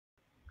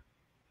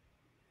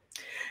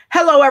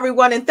Hello,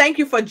 everyone, and thank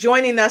you for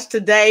joining us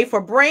today for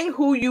Bring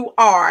Who You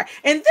Are.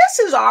 And this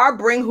is our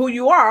Bring Who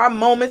You Are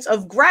Moments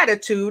of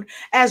Gratitude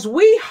as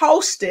we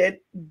hosted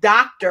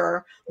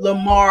Dr.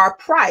 Lamar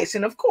Price.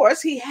 And of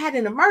course, he had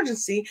an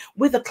emergency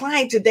with a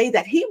client today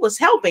that he was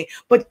helping.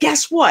 But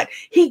guess what?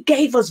 He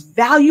gave us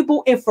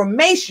valuable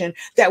information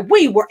that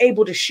we were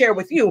able to share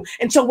with you.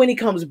 And so when he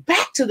comes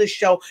back to the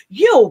show,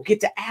 you'll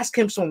get to ask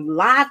him some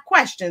live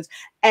questions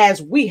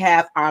as we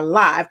have our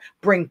live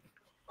Bring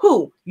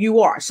Who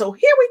You Are. So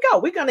here we go.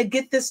 We're going to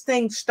get this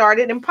thing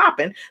started and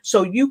popping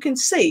so you can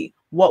see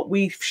what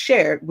we've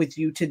shared with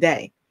you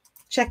today.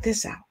 Check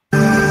this out.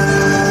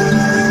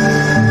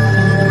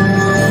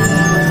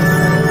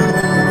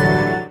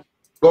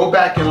 Go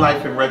back in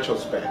life in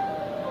retrospect.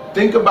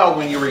 Think about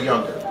when you were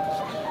younger.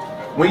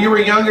 When you were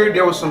younger,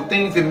 there were some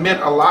things that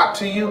meant a lot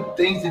to you,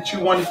 things that you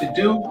wanted to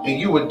do, and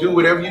you would do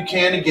whatever you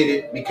can to get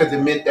it because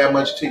it meant that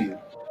much to you.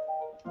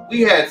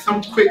 We had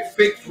some quick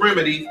fix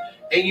remedies,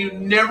 and you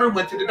never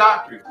went to the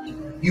doctor.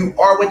 You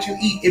are what you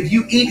eat. If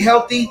you eat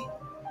healthy,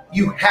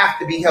 you have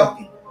to be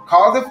healthy.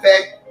 Cause,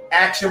 effect,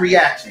 action,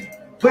 reaction.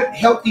 Put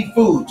healthy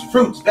foods,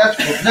 fruits,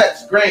 vegetables,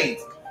 nuts,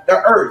 grains,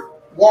 the earth,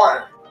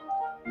 water.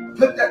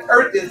 Put the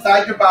earth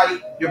inside your body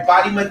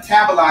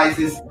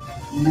metabolizes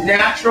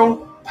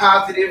natural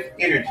positive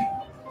energy.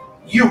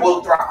 You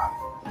will thrive.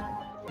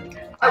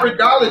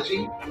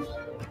 Iridology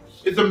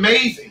is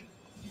amazing.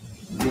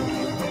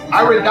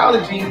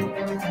 Iridology,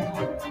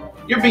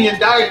 you're being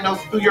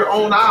diagnosed through your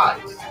own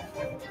eyes.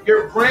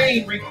 Your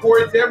brain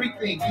records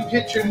everything. You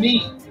hit your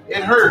knee,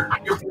 it hurt.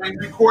 Your brain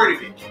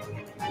recorded it.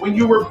 When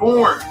you were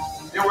born,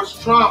 there was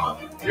trauma.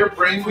 Your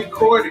brain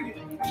recorded it.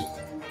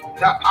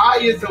 The eye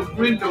is a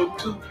window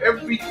to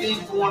everything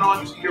going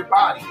on to your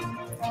body.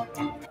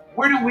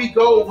 Where do we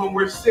go when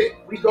we're sick?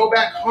 We go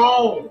back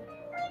home.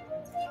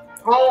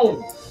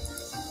 Home.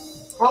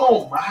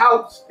 Home, a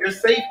house.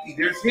 There's safety.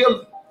 There's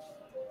healing.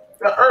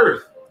 The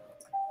earth.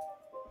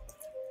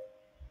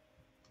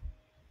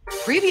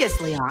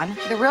 Previously on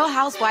The Real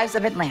Housewives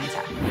of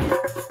Atlanta.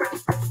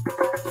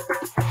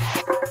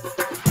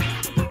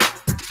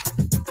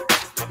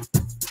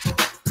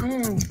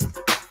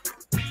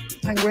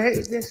 Can we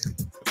hate this?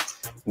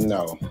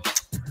 No.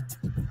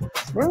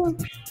 Really?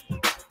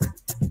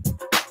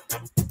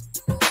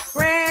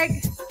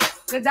 Greg,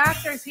 the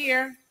doctor's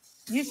here.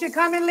 You should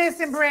come and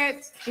listen,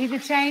 Brett. You need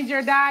to change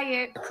your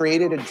diet. I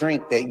created a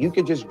drink that you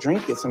could just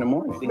drink this in the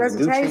morning. Does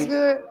it taste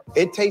good?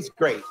 It tastes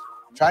great.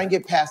 Try and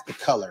get past the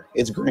color.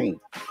 It's green.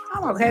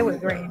 I'm okay with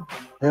green.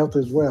 Health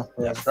as well.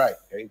 That's right.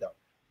 There you go.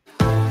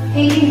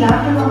 Paging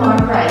Dr. Lamar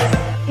Price.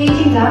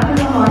 Paging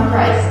Dr. Lamar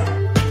Price.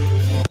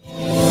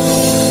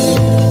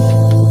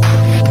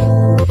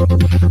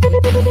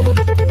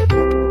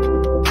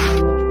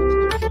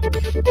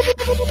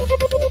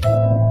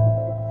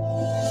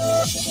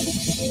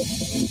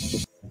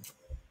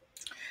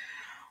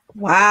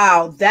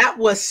 Wow, that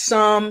was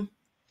some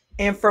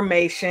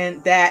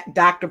information that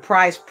Dr.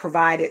 Price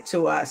provided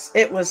to us.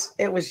 It was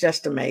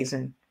just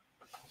amazing.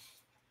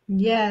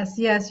 Yes,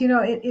 you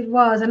know, it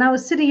was. And I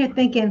was sitting here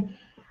thinking,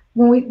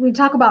 when we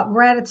talk about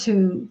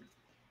gratitude,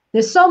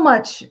 there's so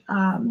much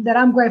that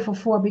I'm grateful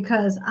for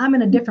because I'm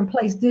in a different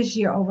place this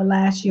year over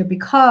last year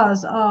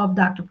because of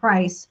Dr.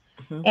 Price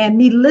and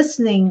me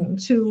listening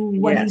to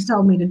what he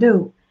told me to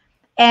do.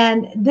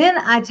 And then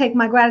I take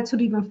my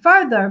gratitude even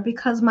further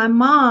because my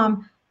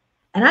mom,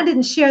 and I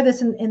didn't share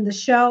this in the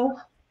show,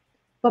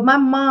 but my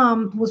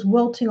mom was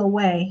wilting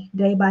away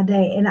day by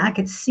day, and I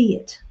could see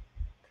it.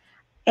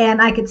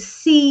 And I could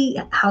see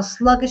how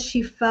sluggish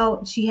she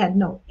felt. She had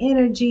no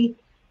energy.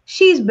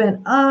 She's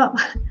been up.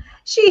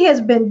 She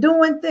has been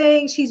doing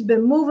things. She's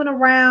been moving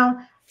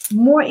around,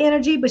 more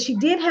energy, but she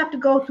did have to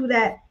go through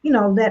that, you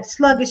know, that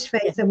sluggish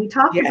phase that we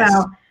talked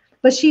about.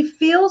 But she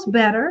feels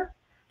better,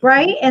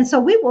 right? And so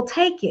we will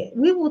take it.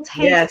 We will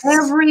take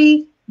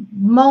every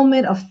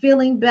moment of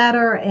feeling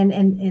better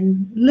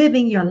and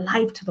living your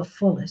life to the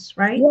fullest,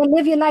 right? You want to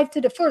live your life to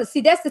the fullest.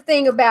 See, that's the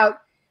thing about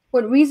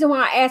what reason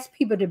why I ask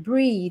people to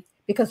breathe,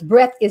 because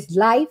breath is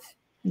life.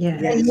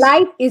 Yes. And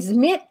life is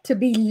meant to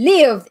be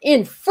lived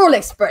in full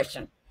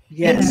expression.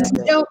 Yes.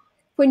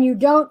 When you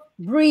don't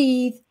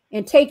breathe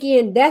and take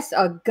in, that's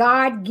a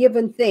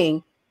God-given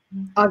thing.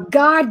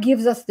 God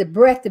gives us the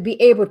breath to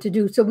be able to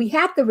do. So we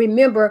have to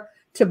remember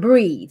to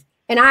breathe.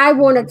 And I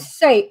want to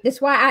say,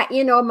 that's why I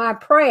end all my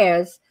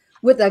prayers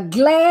with a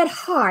glad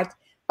heart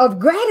of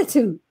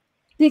gratitude,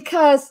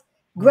 because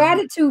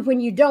gratitude, when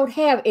you don't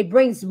have, it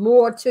brings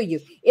more to you.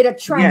 It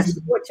attracts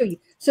more to you.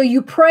 So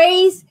you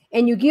praise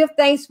and you give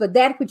thanks for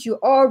that which you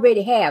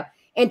already have.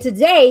 And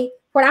today,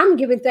 what I'm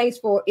giving thanks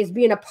for is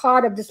being a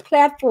part of this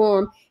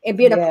platform and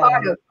being a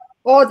part of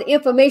all the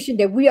information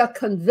that we are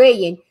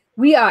conveying.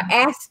 We are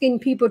asking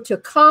people to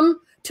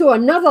come to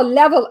another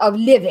level of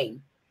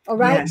living. All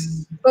right.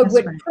 But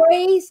with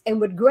praise and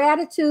with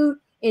gratitude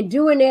and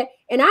doing it.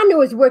 And I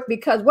know it's worked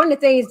because one of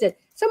the things that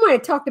somebody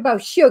talked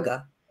about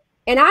sugar.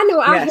 And I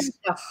know I had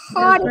the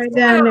hardest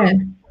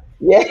time.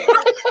 Yeah.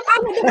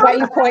 Why are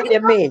you pointing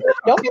at me?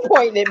 Don't be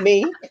pointing at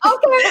me.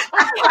 Okay.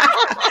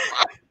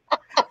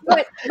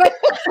 but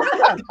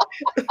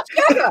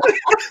sugar.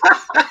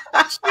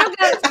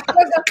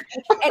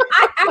 And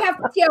I have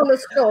to tell the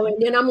story,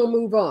 and then I'm gonna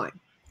move on.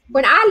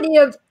 When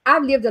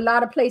I've lived a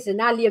lot of places,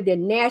 and I lived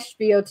in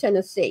Nashville,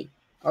 Tennessee.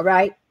 All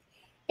right.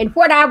 And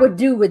what I would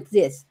do with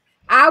this,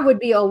 I would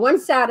be on one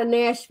side of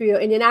Nashville,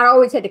 and then I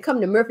always had to come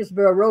to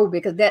Murfreesboro Road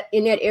because that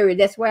in that area,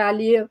 that's where I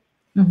live.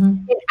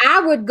 And I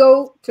would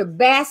go to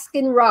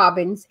Baskin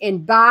Robbins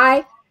and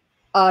buy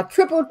a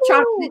triple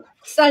chocolate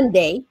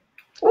sundae.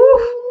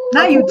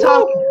 Now you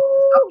talking.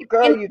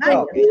 Girl, you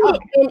talking.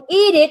 And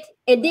eat it.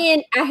 And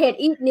then I had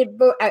eaten it,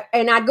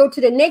 and I'd go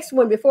to the next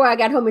one before I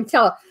got home and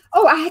tell her,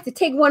 oh, I had to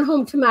take one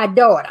home to my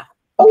daughter.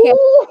 Okay.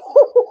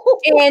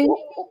 And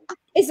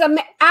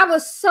I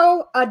was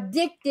so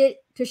addicted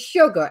to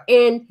sugar.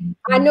 And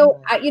I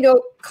know,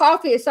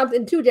 coffee is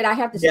something too that I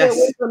have to stay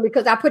away from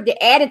because I put the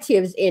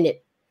additives in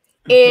it.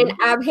 And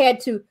I've had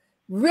to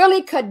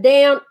really cut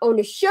down on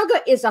the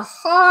sugar. Is a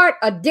hard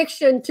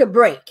addiction to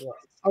break.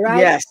 All right.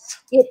 Yes.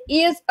 It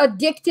is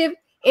addictive.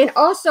 And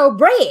also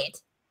bread.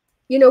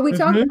 We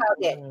talked about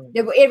that.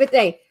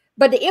 Everything.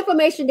 But the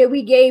information that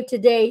we gave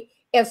today,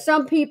 if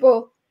some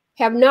people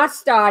have not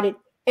started,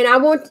 and I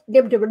want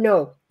them to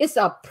know it's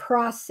a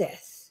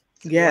process.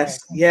 Yes.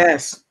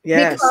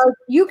 Because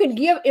you can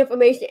give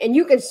information and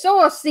you can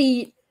sow a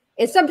seed,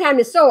 and sometimes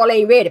the soil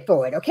ain't ready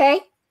for it. Okay.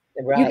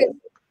 Right.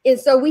 And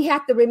so we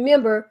have to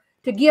remember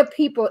to give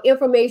people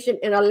information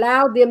and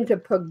allow them to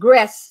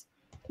progress.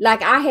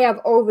 Like I have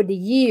over the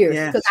years,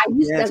 because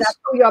as I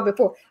told y'all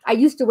before, I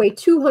used to weigh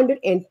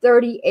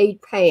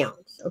 238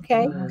 pounds.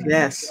 Okay.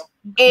 Yes.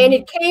 And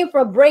it came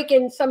from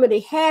breaking some of the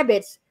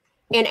habits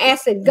and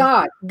asking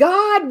God.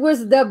 God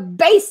was the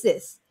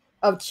basis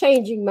of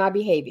changing my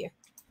behavior.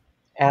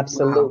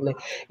 Absolutely.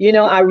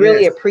 I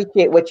really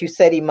appreciate what you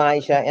said,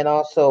 Imija, and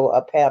also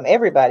Pam,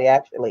 everybody,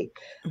 actually.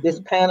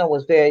 This panel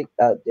was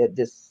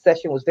this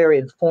session was very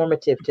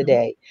informative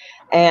today.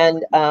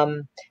 And,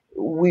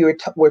 we're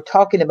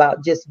talking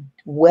about just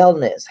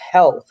wellness,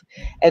 health.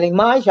 And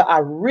Imija, I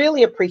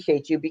really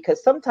appreciate you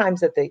because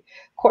sometimes at the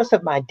course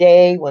of my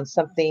day, when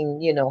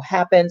something,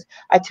 happens,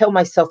 I tell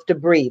myself to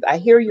breathe. I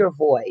hear your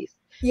voice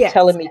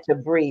telling me to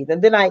breathe.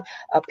 And then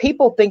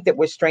people think that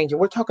we're strange.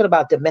 We're talking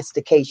about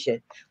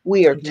domestication.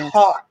 We are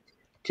taught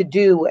to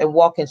do and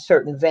walk in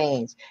certain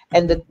veins.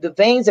 And the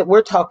veins that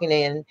we're talking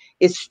in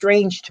is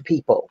strange to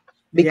people.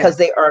 Because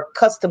they are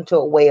accustomed to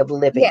a way of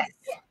living. Yes.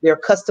 They're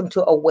accustomed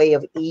to a way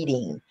of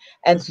eating.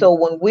 And so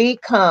when we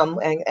come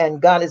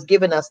and God has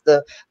given us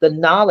the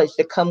knowledge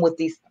to come with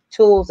these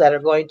tools that are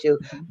going to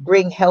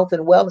bring health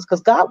and wellness,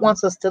 because God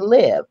wants us to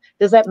live.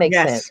 Does that make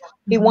sense?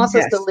 He wants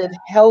us to live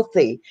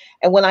healthy.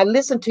 And when I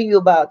listen to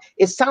you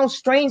it sounds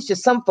strange to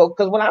some folks,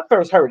 because when I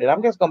first heard it,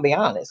 I'm just going to be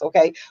honest,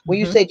 okay? When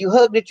you said you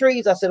hug the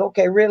trees, I said,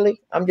 okay,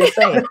 really? I'm just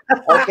saying,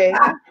 okay?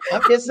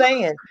 I'm just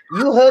saying,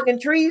 you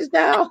hugging trees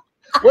now?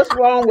 What's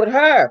wrong with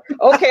her?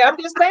 Okay, I'm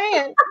just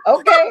saying.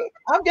 Okay,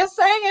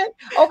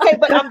 Okay,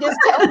 but I'm just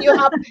telling you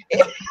how.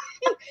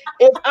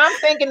 If I'm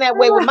thinking that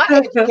way with my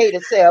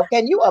educated self,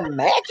 can you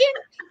imagine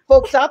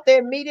folks out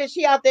there, media?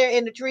 She out there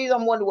in the trees.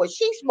 I'm wondering what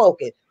she's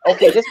smoking.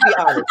 Okay, just be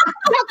honest.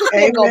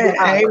 Gonna be honest.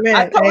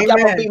 I told you I'm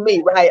gonna be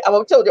me, right? I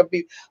told you I'm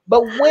be.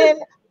 But when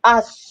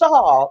I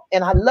saw,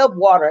 and I love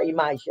water,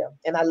 Imija,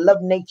 and I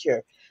love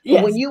nature.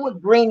 Yes. When you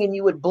would bring and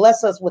you would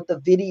bless us with the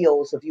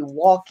videos of you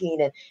walking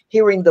and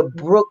hearing the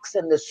brooks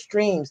and the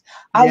streams,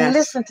 I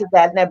listen to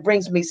that, and that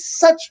brings me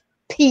such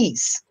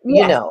peace,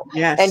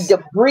 and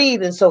to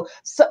breathe. And so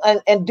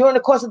and during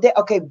the course of the day,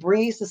 okay,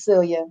 breathe,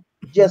 Cecilia,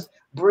 just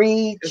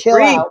breathe, chill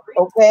out,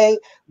 okay,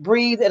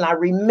 breathe. And I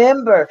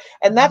remember,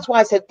 and that's why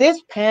I said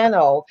this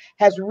panel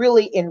has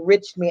really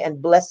enriched me and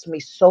blessed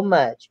me so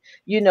much.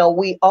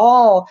 We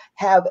all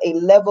have a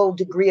level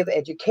degree of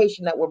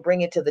education that we're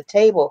bringing to the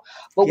table,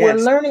 but we're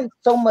learning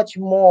so much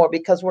more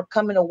because we're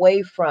coming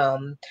away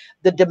from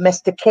the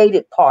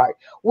domesticated part,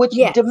 which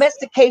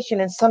domestication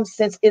in some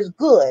sense is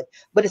good,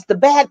 but it's the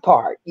bad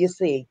part, you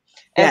see.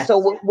 And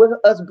so with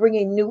us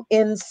bringing new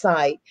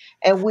insight,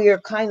 and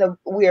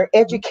we're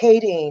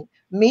educating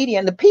media,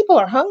 and the people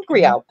are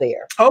hungry out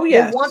there. Oh,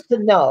 yeah. They want to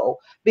know,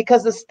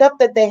 because the stuff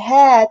that they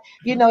had,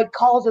 it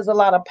causes a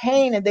lot of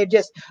pain, and they're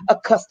just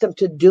accustomed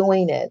to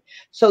doing it.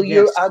 So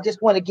I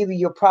just want to give you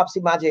your props,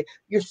 Imija.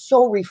 You're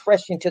so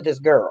refreshing to this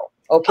girl.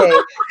 Okay,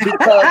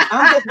 because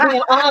I'm just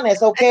being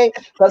honest, okay?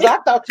 Because I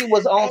thought you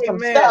was on some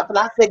stuff, and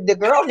I said the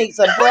girl needs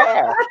some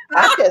prayer.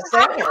 I'm just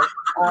saying,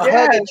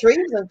 hugging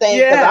trees and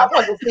things, because I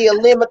wanted to see a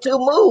limb or two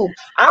move.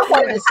 I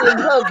wanted to see him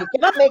hug you.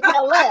 Can I make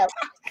y'all laugh?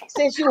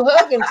 Since you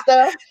hugging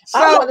stuff,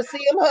 I want to see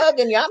him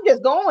hugging you. I'm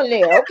just going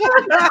there,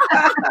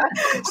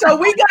 okay? So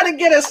we got to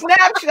get a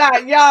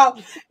snapshot, y'all.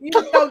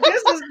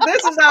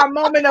 This is our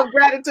moment of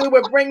gratitude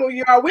with Bring Who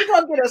You Are. We're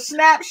gonna get a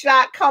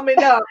snapshot coming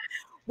up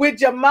with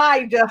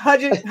Jemija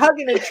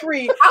hugging a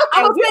tree,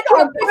 and we're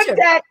gonna put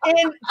that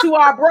into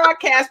our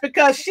broadcast,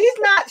 because she's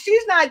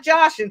not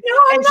joshing,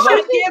 and she'll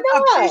give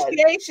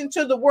appreciation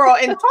to the world.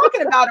 And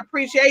talking about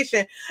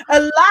appreciation,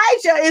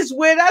 Elijah is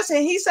with us,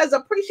 and he says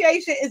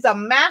appreciation is a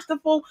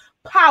masterful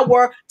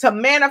power to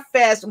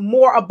manifest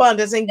more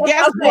abundance. And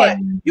guess what?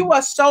 You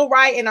are so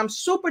right. And I'm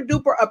super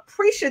duper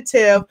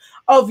appreciative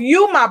of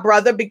you, my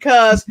brother,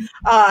 because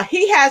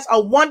he has a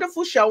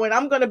wonderful show, and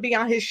I'm going to be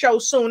on his show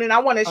soon. And I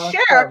want to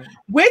share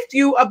with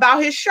you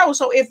about his show.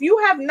 So if you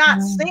have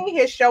not seen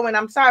his show, and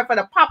I'm sorry for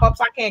the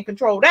pop-ups, I can't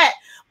control that,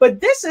 but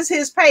this is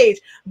his page.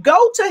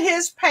 Go to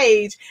his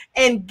page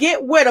and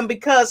get with him,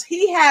 because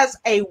he has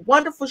a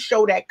wonderful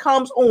show that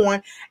comes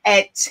on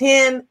at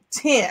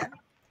 10:10.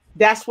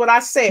 That's what I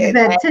said.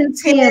 At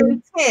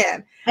 10:10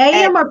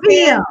 a.m. or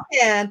p.m.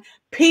 10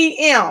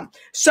 p.m.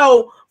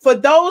 So for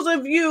those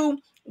of you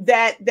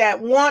that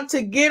want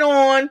to get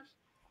on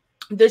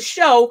the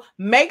show,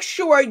 make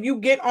sure you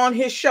get on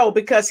his show,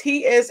 because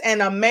he is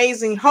an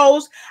amazing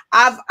host.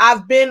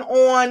 I've been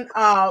on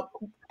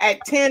at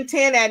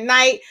 10:10 at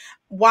night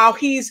while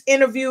he's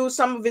interviewed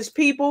some of his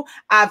people.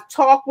 I've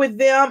talked with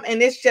them,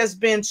 and it's just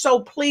been so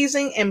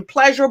pleasing and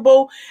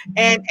pleasurable.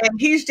 And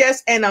he's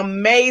just an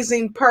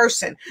amazing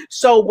person.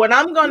 So what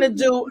I'm going to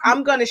do,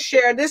 I'm going to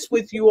share this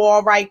with you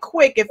all right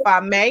quick, if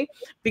I may,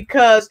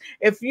 because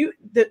if you,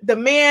 the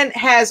man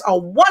has a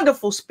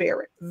wonderful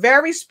spirit,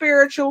 very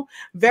spiritual,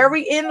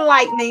 very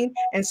enlightening.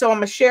 And so I'm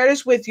going to share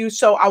this with you.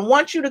 So I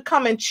want you to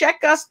come and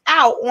check us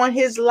out on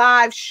his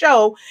live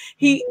show.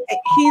 He's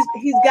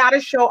got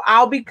a show.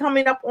 I'll be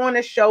coming up on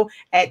a show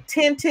at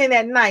 10:10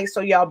 at night,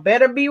 so y'all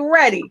better be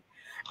ready.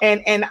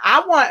 And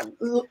I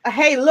want,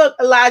 hey, look,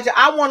 Elijah,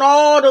 I want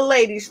all the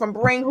ladies from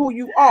Bring Who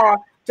You Are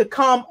to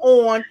come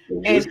on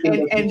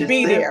and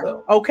be there.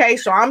 Okay,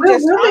 so I'm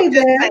just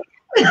saying.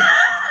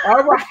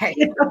 All right.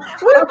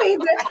 We'll be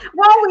there.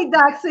 Won't we,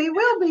 Doxy?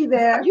 We'll be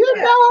there. You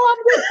know, I'm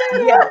just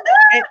saying.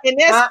 Yeah. And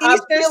that's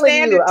Eastern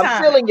Standard Time.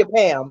 I'm feeling you,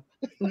 Pam.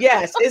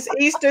 Yes, it's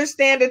Eastern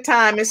Standard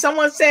Time. And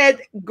someone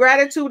said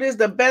gratitude is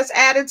the best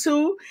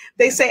attitude.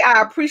 They say,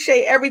 I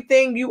appreciate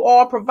everything you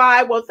all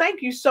provide. Well,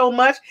 thank you so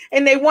much.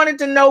 And they wanted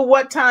to know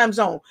what time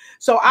zone.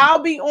 So I'll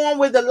be on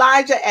with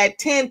Elijah at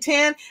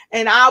 10:10,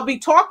 and I'll be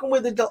talking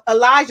with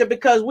Elijah,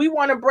 because we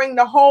want to bring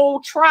the whole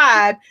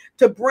tribe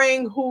to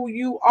Bring Who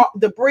You Are,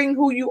 the Bring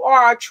Who You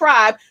Are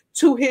tribe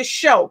to his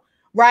show,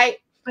 right?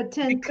 But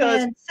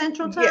 10:10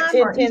 Central Time,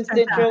 yeah, or 10:10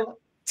 Central. Time?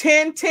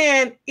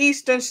 10:10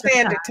 Eastern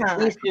Standard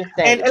Time.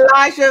 And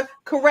Elijah,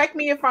 correct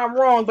me if I'm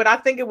wrong, but I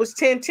think it was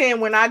 10:10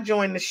 when I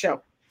joined the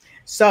show.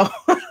 So,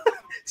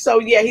 so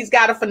yeah, he's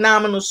got a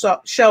phenomenal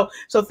show.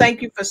 So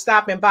thank you for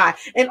stopping by.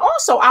 And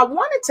also, I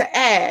wanted to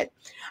add,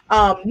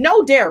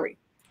 no dairy.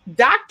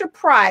 Dr.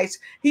 Price,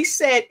 he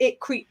said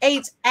it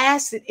creates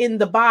acid in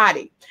the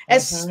body,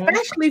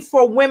 especially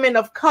for women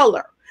of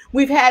color.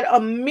 We've had a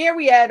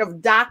myriad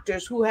of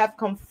doctors who have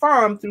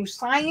confirmed through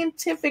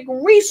scientific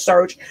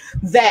research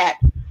that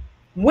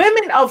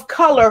women of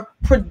color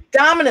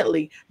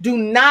predominantly do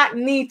not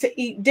need to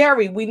eat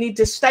dairy. We need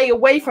to stay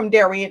away from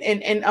dairy.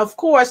 And of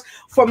course,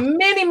 for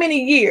many,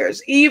 many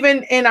years,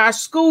 even in our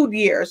school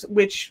years,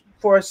 which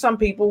for some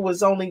people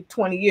was only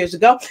 20 years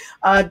ago,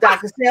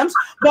 Dr. Sims.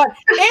 But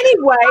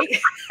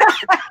anyway,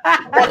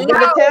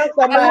 tell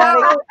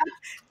somebody.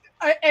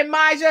 And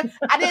Maja,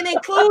 I didn't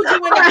include you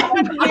in the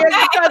 20 years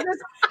because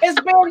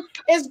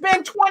it's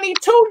been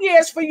 22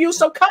 years for you.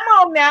 So come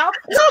on now,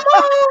 come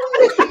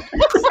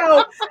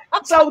on.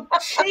 so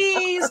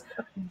cheese,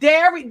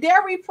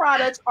 dairy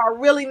products are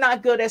really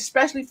not good,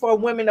 especially for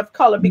women of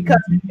color,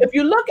 because if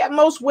you look at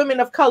most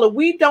women of color,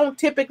 we don't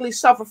typically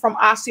suffer from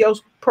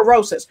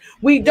osteoporosis.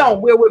 We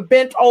don't, where we're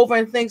bent over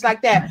and things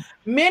like that.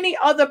 Many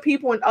other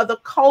people in other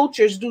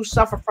cultures do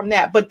suffer from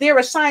that, but there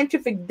is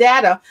scientific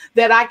data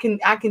that I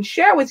can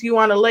share with you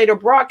on a later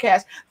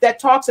broadcast that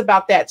talks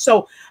about that.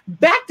 So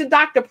back to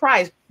Dr.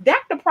 Price.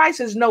 Dr.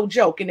 Price is no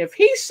joke, and if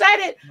he said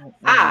it,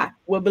 I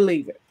will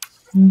believe it.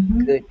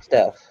 Good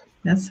stuff.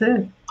 That's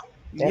it.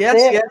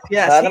 Yes.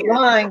 Bottom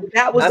line.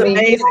 That was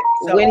amazing.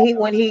 So,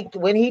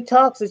 when he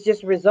talks, it's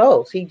just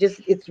results.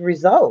 It's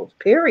results.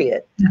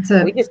 Period. That's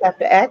it. We just have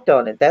to act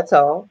on it. That's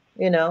all.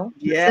 You know.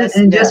 Yes.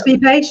 And just be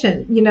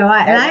patient. You know,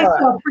 I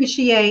also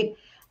appreciate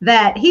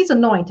that he's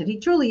anointed. He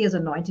truly is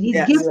anointed.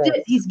 He's gifted.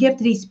 Yes. He's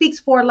gifted. He speaks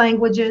 4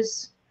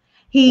 languages.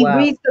 He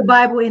reads the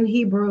Bible in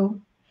Hebrew.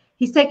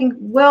 He's taking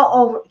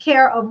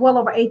care of well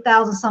over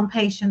 8,000 some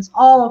patients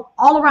all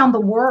around the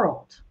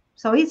world.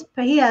 So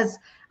he has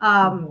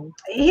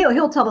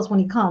he'll tell us when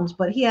he comes,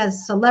 but he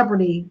has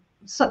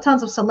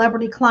tons of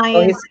celebrity clients.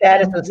 Oh, his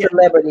status of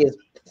celebrity is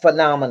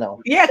phenomenal.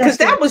 Yeah, because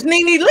that was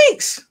Nene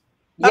Leakes.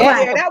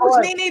 Yeah, that was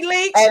Nene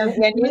Leakes.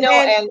 And you know,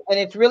 and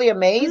it's really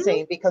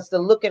amazing because to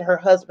look at her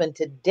husband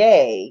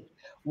today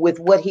with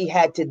what he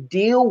had to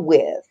deal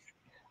with,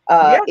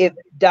 if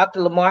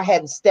Dr. Lamar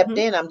hadn't stepped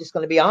in, I'm just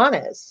going to be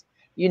honest.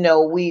 We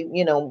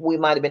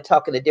might have been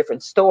talking a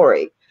different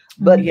story.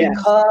 But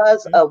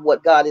because of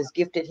what God has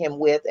gifted him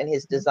with and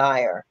his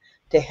desire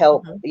to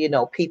help,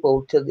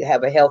 people to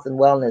have a health and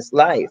wellness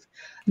life,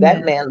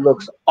 that man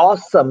looks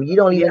awesome. He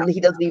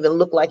doesn't even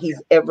look like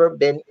he's ever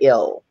been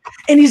ill.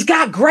 And he's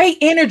got great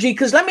energy.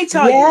 Because let me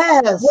tell you,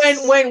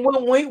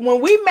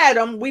 when we met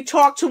him, we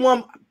talked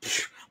to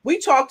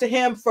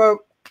him for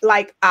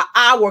like an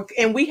hour,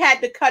 and we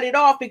had to cut it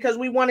off because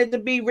we wanted to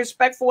be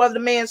respectful of the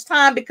man's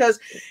time, because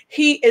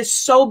he is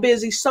so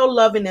busy, so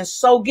loving, and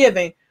so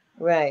giving.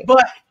 Right.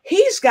 But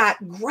he's got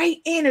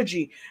great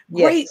energy,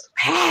 great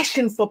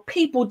passion for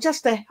people,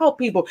 just to help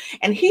people.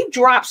 And he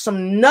dropped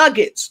some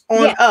nuggets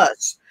on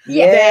us.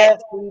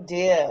 Yes, he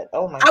did.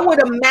 Oh my God. I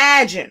would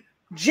imagine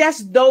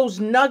just those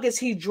nuggets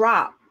he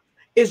dropped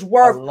is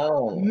worth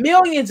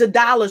millions of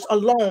dollars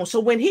alone.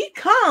 So when he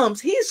comes,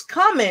 he's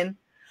coming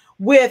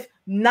with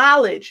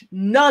knowledge,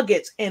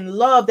 nuggets, and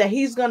love that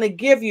he's going to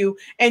give you.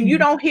 And you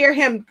don't hear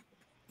him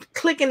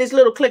clicking his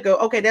little clicker.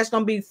 Okay, that's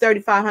going to be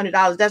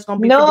 $3,500. That's going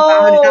to be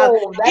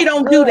 $5,500. He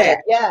don't do that.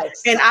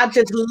 Yes. And I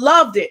just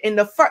loved it.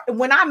 And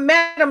when I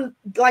met him,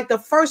 like the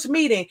first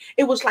meeting,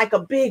 it was like a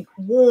big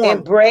warm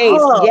embrace.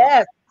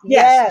 Hug.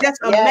 Yes. That's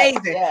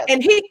amazing.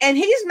 And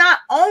he's not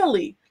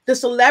only the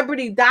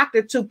celebrity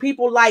doctor to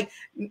people like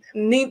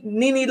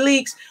Nene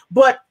Leakes,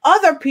 but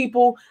other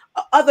people,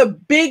 other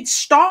big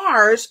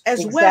stars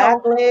as well,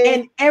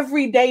 and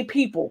everyday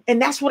people. And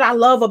that's what I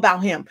love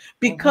about him,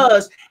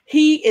 because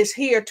he is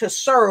here to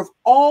serve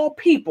all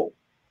people,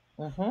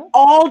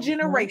 all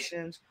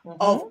generations,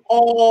 of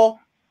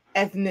all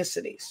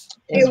ethnicities.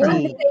 And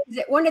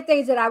one of the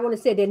things that I want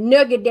to say, the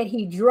nugget that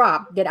he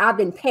dropped that I've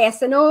been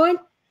passing on.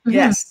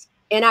 Yes.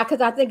 And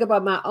because I think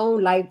about my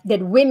own life,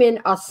 that women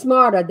are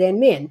smarter than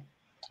men.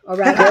 All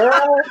right.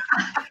 All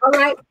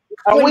right.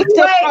 Are we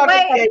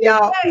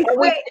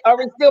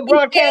still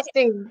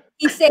broadcasting?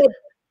 He said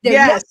the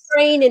left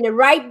brain and the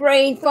right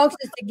brain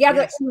functions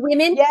together in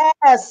women.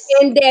 Yes.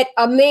 And that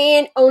a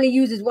man only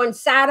uses one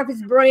side of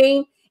his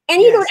brain.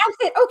 And you know, I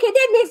said, okay,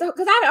 that makes sense,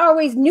 because I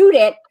always knew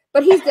that.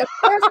 But he's the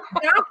first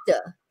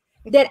doctor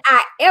that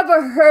I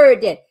ever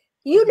heard that.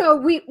 You know,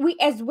 we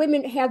as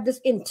women have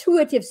this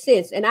intuitive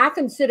sense, and I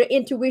consider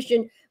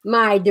intuition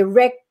my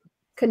direct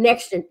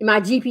connection, my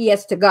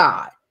GPS to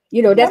God.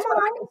 You know, that's what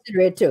I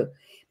consider it too.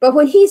 But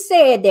when he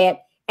said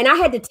that, and I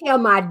had to tell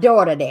my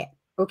daughter that,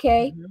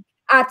 okay?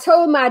 I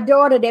told my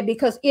daughter that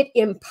because it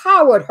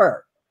empowered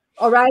her,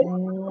 all right?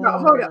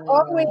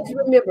 Always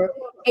remember,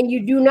 and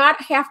you do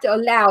not have to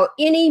allow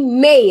any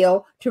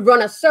male to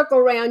run a circle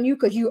around you,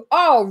 because you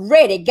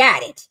already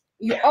got it.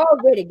 You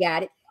already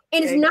got it.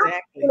 And it's not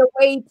in a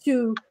way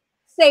to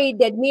say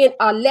that men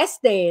are less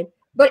than,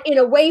 but in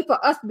a way for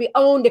us to be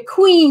on the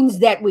queens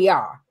that we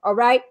are. All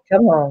right.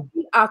 Come on.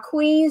 We are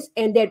queens,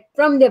 and that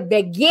from the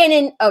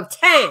beginning of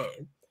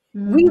time,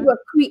 we were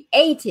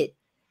created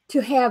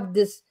to have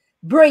this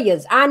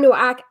brilliance. I know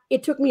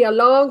it took me a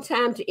long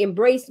time to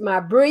embrace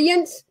my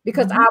brilliance,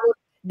 because I was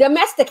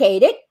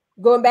domesticated,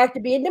 going back to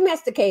being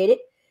domesticated,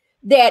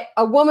 that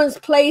a woman's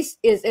place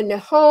is in the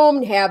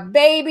home, have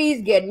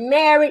babies, get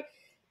married,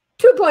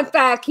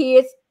 2.5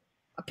 kids,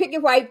 a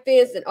picket white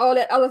fence, and all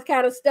that other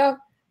kind of stuff.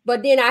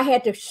 But then I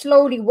had to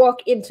slowly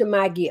walk into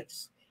my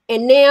gifts.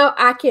 And now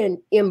I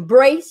can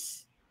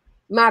embrace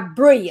my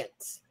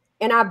brilliance.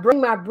 And I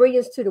bring my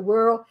brilliance to the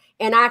world.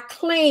 And I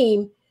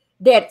claim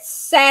that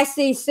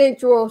sassy,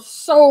 sensual,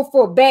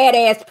 soulful,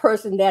 badass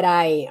person that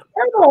I am.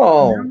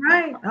 Oh.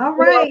 All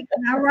right.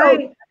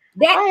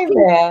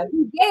 That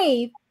he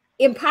gave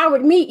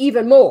empowered me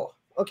even more.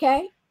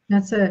 Okay.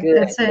 That's it.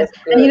 That's it.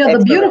 And you know,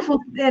 the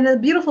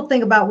beautiful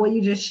thing about what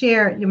you just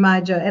shared,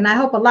 Yamaja, and I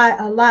hope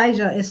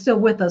Elijah is still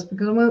with us,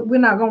 because we're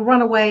not going to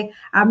run away,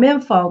 our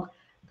men folk.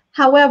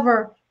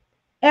 However,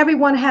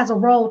 everyone has a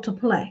role to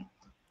play.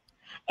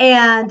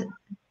 And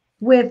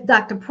with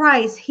Dr.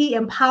 Price, he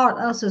empowered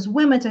us as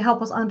women to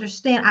help us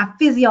understand our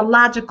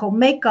physiological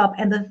makeup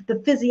and the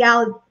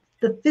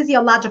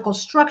physiological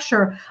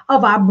structure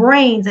of our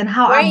brains and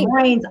how our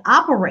brains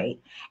operate.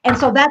 And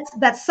so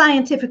that's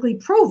scientifically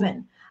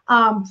proven.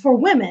 For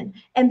women.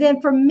 And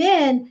then for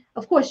men,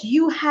 of course,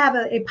 you have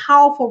a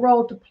powerful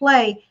role to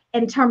play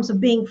in terms of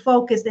being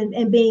focused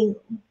and being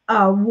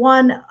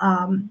one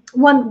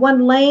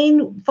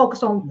lane,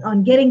 focused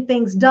on getting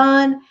things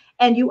done,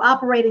 and you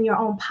operate in your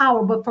own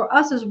power. But for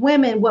us as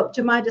women, what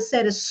Jemai just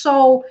said is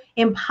so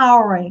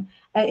empowering.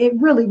 It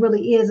really,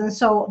 really is. And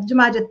so,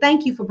 Jemai,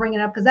 thank you for bringing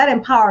it up, because that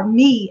empowered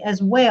me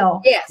as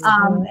well. Yes.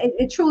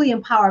 It truly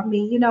empowered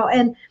me, you know,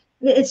 and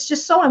it's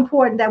just so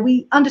important that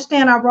we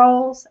understand our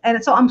roles.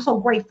 And so I'm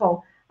so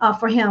grateful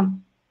for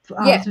him for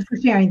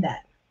sharing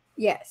that.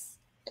 Yes.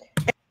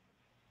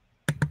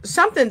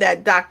 Something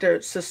that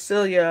Dr.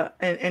 Cecilia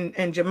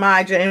and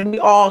Jemija, and we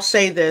all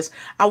say this,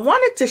 I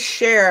wanted to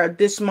share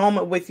this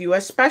moment with you,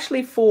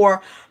 especially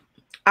for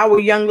our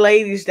young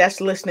ladies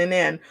that's listening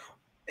in.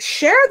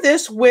 Share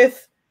this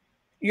with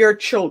your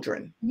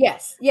children.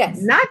 Yes.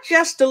 Not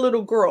just the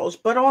little girls,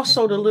 but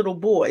also the little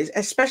boys,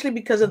 especially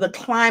because of the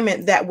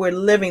climate that we're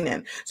living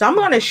in. So I'm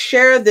going to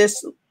share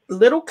this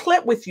little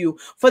clip with you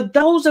for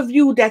those of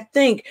you that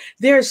think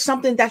there's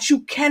something that you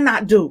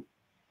cannot do.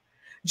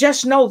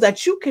 Just know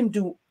that you can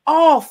do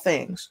all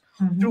things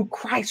through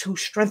Christ who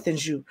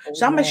strengthens you.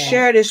 So I'm going to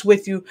share this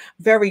with you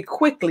very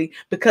quickly,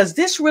 because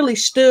this really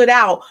stood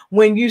out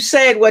when you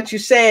said what you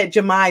said,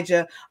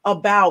 Jemija,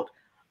 about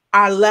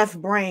our left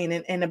brain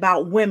and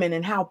about women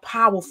and how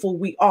powerful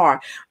we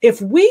are.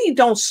 If we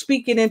don't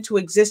speak it into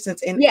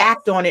existence and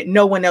act on it,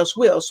 no one else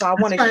will. So I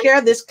want to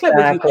share this clip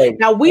with you.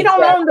 Now, we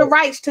don't own the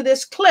rights to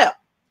this clip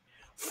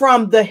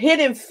from the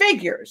Hidden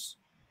Figures,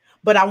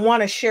 but I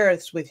want to share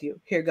this with you.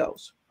 Here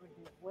goes.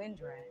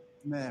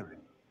 Mary,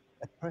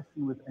 a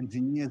person with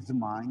engineer's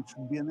mind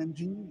should be an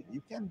engineer.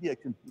 You can't be a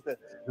computer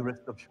the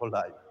rest of your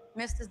life.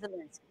 Mr.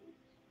 Zelensky,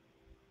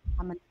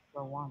 I'm a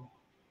Negro woman.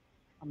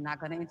 I'm not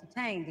going to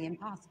entertain the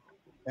impossible.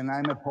 And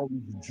I'm a Polish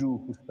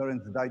Jew whose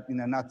parents died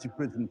in a Nazi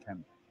prison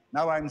camp.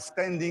 Now I'm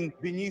standing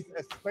beneath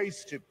a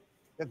spaceship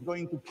that's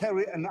going to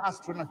carry an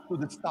astronaut to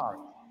the stars.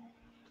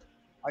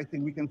 I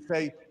think we can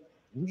say,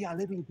 we are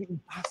living the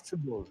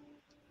impossible.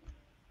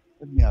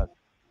 Let me ask,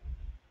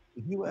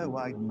 if you were a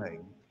white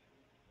male,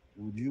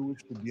 would you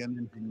wish to be an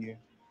engineer?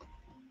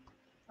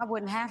 I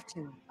wouldn't have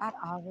to. I'd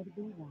already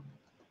be one.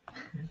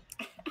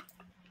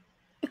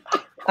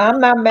 I'm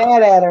not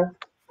mad at her.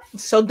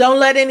 So don't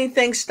let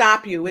anything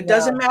stop you. It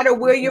doesn't matter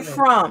where you're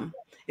from.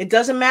 It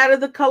doesn't matter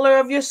the color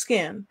of your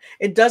skin.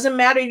 It doesn't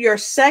matter your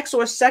sex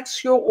or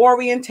sexual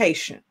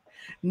orientation.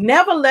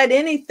 Never let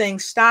anything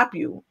stop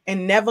you,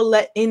 and never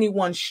let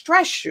anyone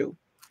stress you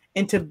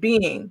into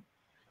being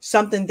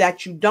something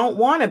that you don't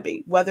want to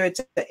be, whether it's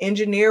an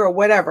engineer or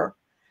whatever,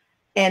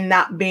 and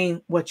not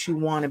being what you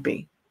want to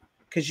be,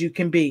 because you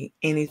can be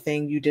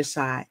anything you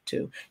decide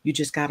to. You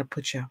just got to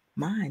put your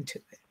mind to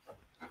it.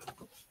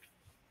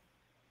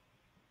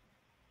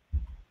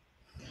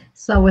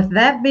 So with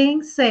that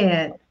being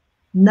said,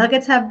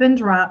 nuggets have been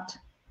dropped.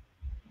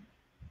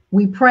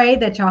 We pray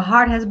that your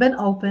heart has been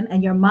open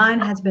and your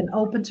mind has been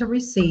open to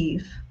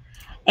receive.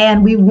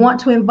 And we want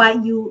to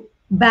invite you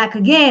back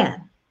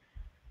again.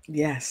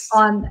 Yes.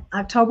 On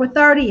October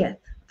 30th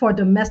for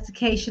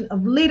Domestication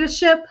of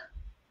Leadership.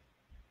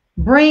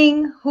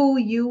 Bring who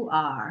you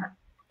are.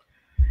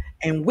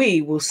 And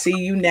we will see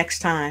you next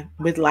time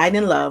with light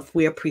and love.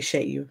 We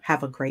appreciate you.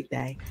 Have a great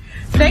day.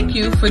 Thank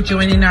you for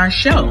joining our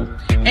show.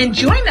 And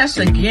join us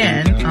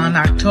again on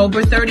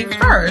October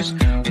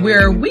 31st,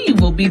 where we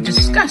will be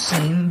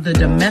discussing the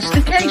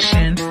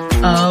domestication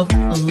of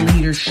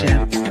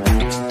leadership.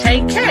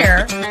 Take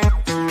care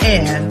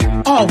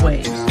and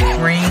always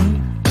bring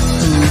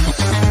who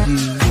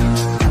you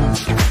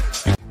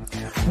are.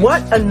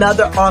 What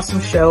another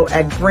awesome show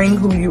at Bring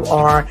Who You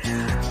Are.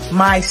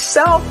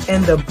 Myself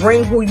and the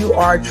Bring Who You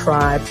Are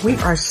tribe, we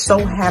are so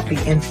happy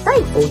and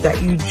thankful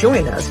that you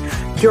join us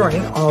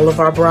during all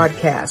of our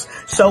broadcasts.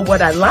 So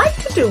what I'd like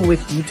to do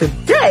with you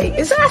today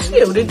is ask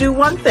you to do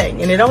one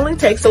thing, and it only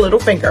takes a little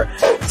finger.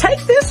 Take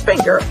this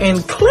finger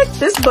and click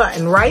this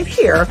button right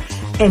here,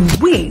 and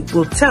we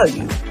will tell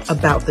you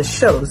about the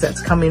shows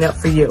that's coming up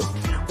for you.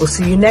 We'll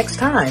see you next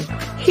time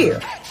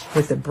here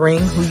with the Bring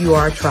Who You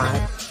Are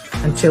tribe.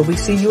 Until we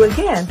see you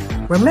again,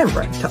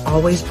 remember to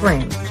always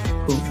bring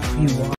who you are.